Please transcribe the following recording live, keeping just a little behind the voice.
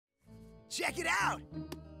Check it out!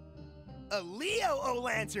 A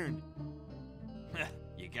Leo-O-Lantern!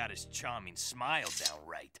 You got his charming smile down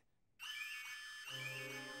right.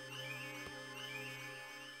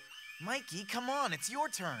 Mikey, come on, it's your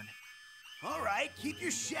turn. All right, keep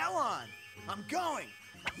your shell on. I'm going.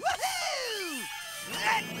 Woohoo!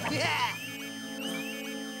 Yeah!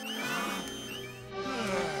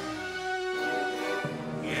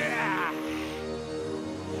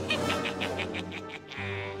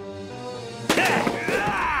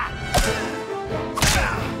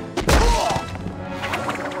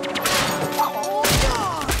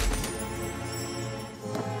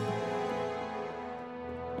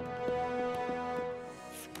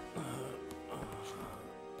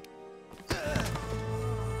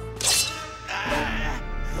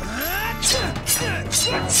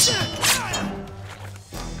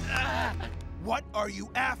 What are you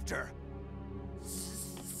after?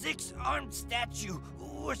 Six-armed statue.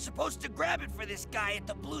 We're supposed to grab it for this guy at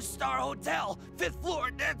the Blue Star Hotel, 5th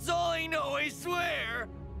floor. That's all I know, I swear.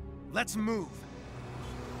 Let's move.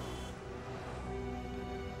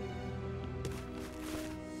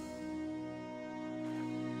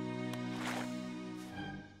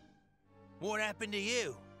 What happened to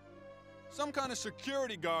you? Some kind of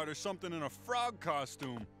security guard or something in a frog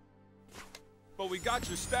costume. But we got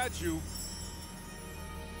your statue.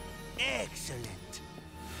 Excellent.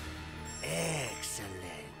 Excellent.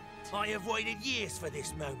 I have waited years for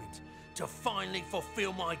this moment, to finally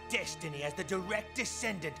fulfill my destiny as the direct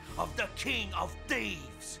descendant of the King of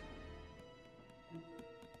Thieves.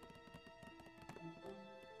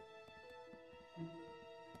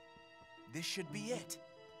 This should be it.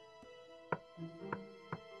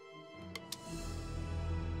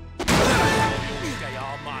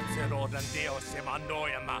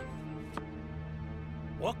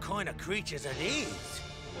 What kind of creatures are these?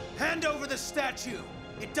 Hand over the statue.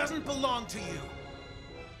 It doesn't belong to you.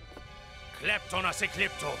 Kleptonas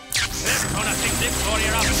eklipto. Kleptonas eklipto i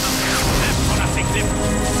rappa. Kleptonas eklipto.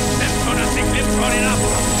 Kleptonas eklipto i rappa.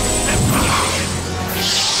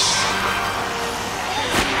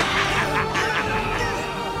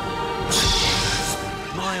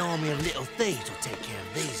 My army of little thieves will take care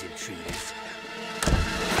of these intruders.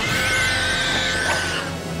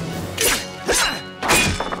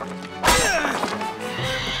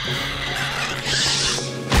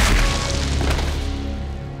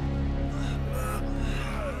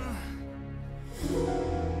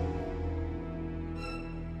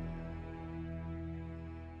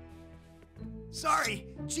 Sorry,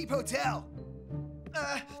 cheap hotel.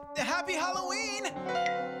 Happy Halloween!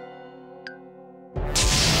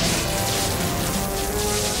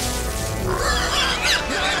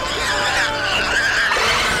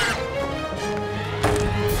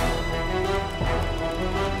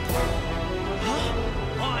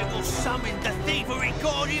 I will summon the thievery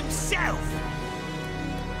god himself!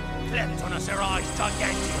 Kleptonas, arise,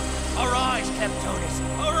 Gigantium! Arise, Kleptonas!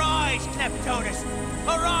 Arise, Kleptonas!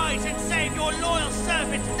 Arise and save your loyal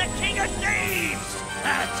servant, the King of Thieves!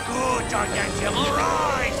 That's good, Gigantium!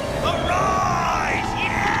 Arise! Arise!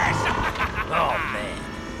 Yes! Oh, man.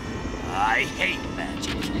 I hate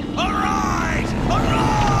magic. Arise!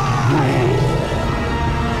 Arise!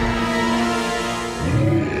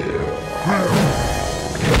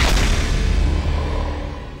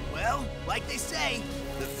 Well, like they say,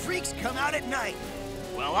 the freaks come out at night.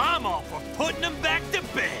 Well, I'm all for putting them back to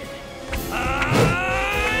bed.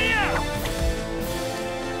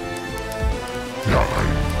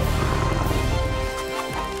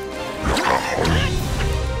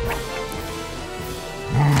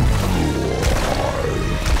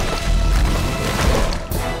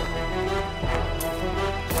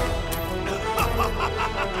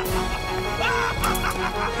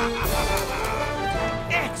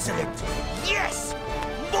 Excellent! Yes!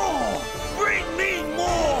 More! Bring me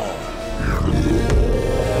more!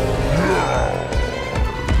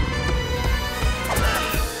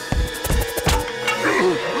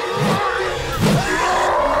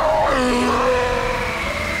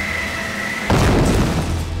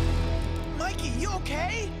 Mikey, you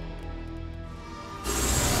okay?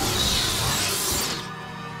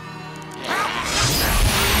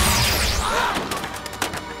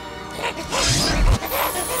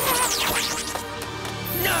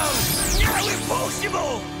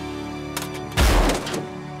 Impossible!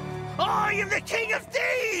 I am the King of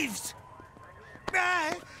Thieves!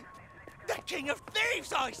 The King of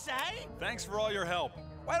Thieves, I say! Thanks for all your help.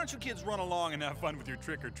 Why don't you kids run along and have fun with your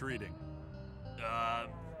trick-or-treating?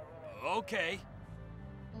 Okay.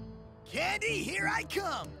 Candy, here I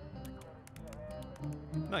come!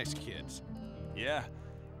 Nice kids. Yeah.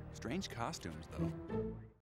 Strange costumes, though.